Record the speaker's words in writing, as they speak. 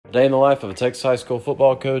A day in the life of a Texas high school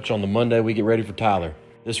football coach. On the Monday, we get ready for Tyler.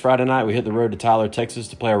 This Friday night, we hit the road to Tyler, Texas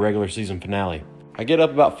to play our regular season finale. I get up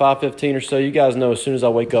about 5:15 or so. You guys know as soon as I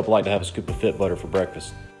wake up, I like to have a scoop of Fit Butter for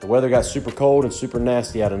breakfast. The weather got super cold and super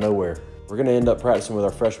nasty out of nowhere. We're going to end up practicing with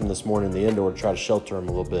our freshmen this morning in the indoor to try to shelter them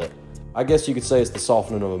a little bit. I guess you could say it's the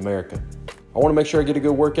softening of America. I want to make sure I get a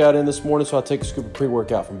good workout in this morning, so I take a scoop of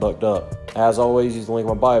pre-workout from Bucked Up. As always, use the link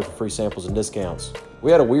in my bio for free samples and discounts.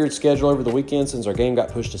 We had a weird schedule over the weekend since our game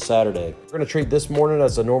got pushed to Saturday. We're going to treat this morning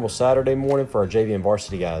as a normal Saturday morning for our JV and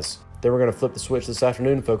varsity guys. Then we're going to flip the switch this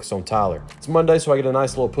afternoon and focus on Tyler. It's Monday, so I get a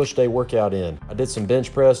nice little push day workout in. I did some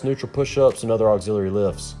bench press, neutral push-ups, and other auxiliary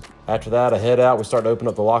lifts. After that, I head out. We start to open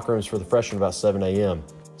up the locker rooms for the freshmen about 7 a.m.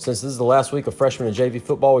 Since this is the last week of freshman and JV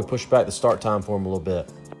football, we push back the start time for them a little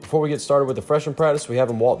bit. Before we get started with the freshman practice, we have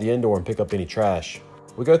them walk the indoor and pick up any trash.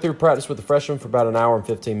 We go through practice with the freshmen for about an hour and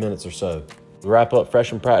 15 minutes or so. We wrap up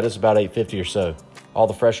freshman practice about 8:50 or so. All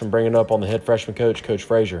the freshmen bringing up on the head freshman coach, Coach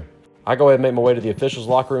Frazier. I go ahead and make my way to the officials'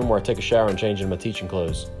 locker room where I take a shower and change into my teaching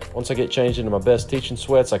clothes. Once I get changed into my best teaching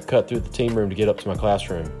sweats, I cut through the team room to get up to my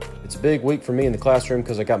classroom. It's a big week for me in the classroom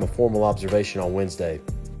because I got my formal observation on Wednesday.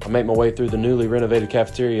 I make my way through the newly renovated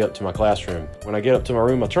cafeteria up to my classroom. When I get up to my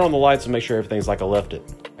room, I turn on the lights and make sure everything's like I left it.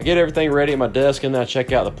 I get everything ready at my desk, and then I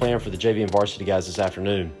check out the plan for the JV and varsity guys this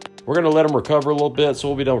afternoon. We're going to let them recover a little bit, so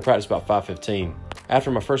we'll be done with practice about 5:15.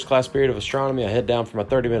 After my first class period of astronomy, I head down for my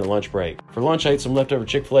 30-minute lunch break. For lunch, I ate some leftover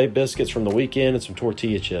Chick-fil-A biscuits from the weekend and some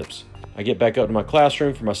tortilla chips. I get back up to my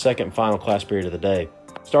classroom for my second and final class period of the day.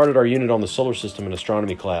 Started our unit on the solar system in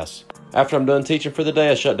astronomy class. After I'm done teaching for the day,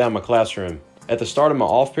 I shut down my classroom. At the start of my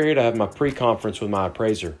off period, I have my pre-conference with my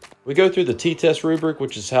appraiser. We go through the T-test rubric,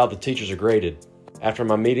 which is how the teachers are graded. After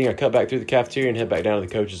my meeting, I cut back through the cafeteria and head back down to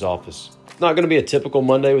the coach's office. It's not going to be a typical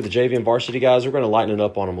Monday with the JV and varsity guys. We're going to lighten it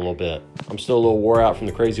up on them a little bit. I'm still a little wore out from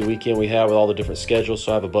the crazy weekend we had with all the different schedules,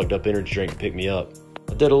 so I have a Bucked Up energy drink to pick me up.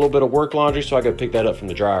 I did a little bit of work laundry, so I go pick that up from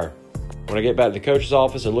the dryer. When I get back to the coach's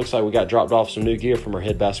office, it looks like we got dropped off some new gear from our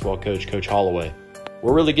head basketball coach, Coach Holloway.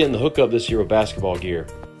 We're really getting the hookup this year with basketball gear.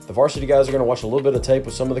 The varsity guys are going to watch a little bit of tape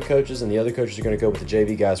with some of the coaches, and the other coaches are going to go with the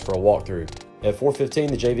JV guys for a walkthrough. At 4:15,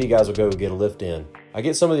 the JV guys will go get a lift in. I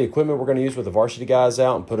get some of the equipment we're going to use with the varsity guys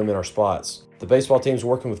out and put them in our spots. The baseball team's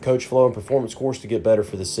working with Coach Flo and Performance Course to get better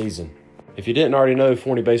for this season. If you didn't already know,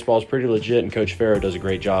 Forney baseball is pretty legit, and Coach Farrow does a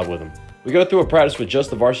great job with them. We go through a practice with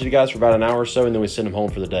just the varsity guys for about an hour or so, and then we send them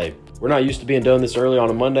home for the day. We're not used to being done this early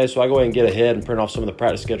on a Monday, so I go ahead and get ahead and print off some of the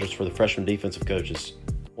practice schedules for the freshman defensive coaches.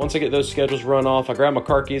 Once I get those schedules run off, I grab my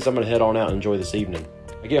car keys. I'm going to head on out and enjoy this evening.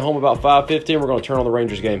 I get home about 5:50, and we're going to turn on the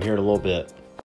Rangers game here in a little bit.